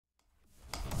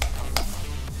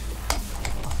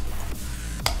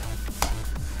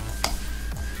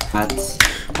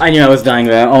I knew I was dying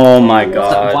there. Oh my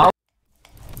god.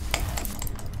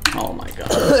 Oh my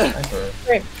god.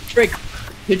 Hey, Rick,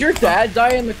 did your dad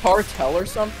die in the cartel or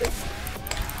something?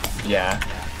 Yeah.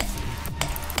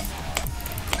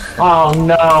 Oh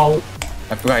no.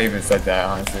 I forgot I even said that,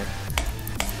 honestly.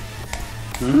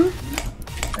 Hmm?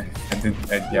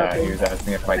 Yeah, he was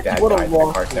asking if my dad What a died in the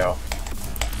long- cartel.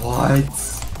 What?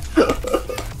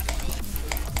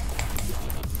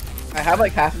 I have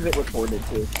like half of it recorded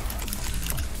too.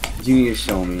 You need to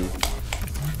show me.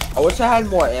 I wish I had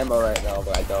more ammo right now,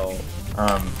 but I don't.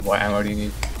 What ammo do you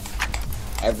need?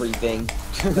 Everything.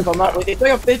 If I'm not, it's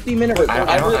like a 50-minute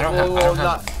I don't have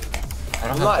Not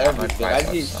that much everything. I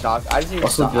just need biceps, shock. I just need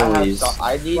Also shock.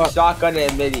 I Billy's. need shotgun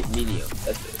and medium.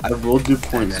 That's it. I will do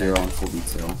 .0 on full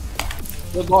detail.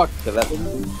 Good luck. So that.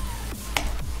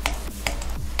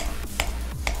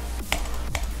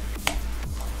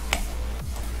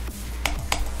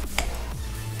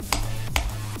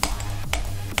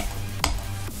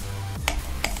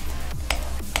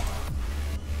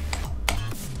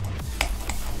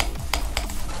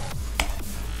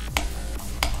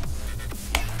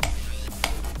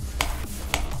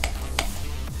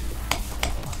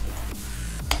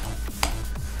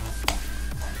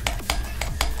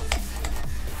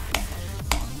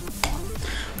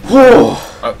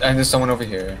 Oh, and there's someone over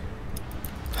here.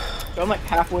 I'm like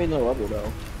halfway in the level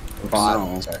though.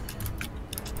 No. Sorry.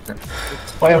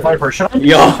 Wait, Viper, should I do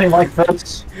Yo. something like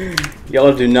this?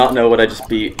 Y'all do not know what I just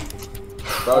beat.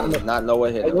 Bro does not know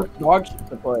what hit I him. look dog shit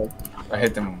to play. I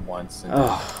hit them once. And,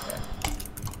 Oh.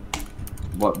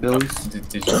 What, Billy's?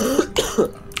 Did you?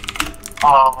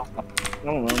 Oh, I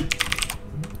don't know.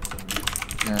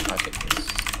 Yeah, I'll take this.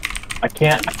 I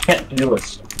can't do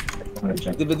this.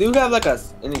 Did the dude have like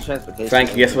any transportation?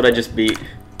 Frank, guess what I just beat?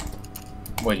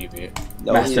 What do you beat?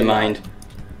 No, Mastermind.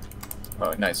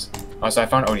 Oh, nice. Also, I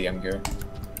found ODM gear.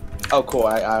 Oh, cool.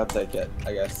 I'll take it.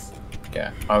 I guess.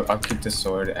 Yeah, I'll keep the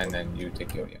sword and then you take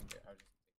the ODM.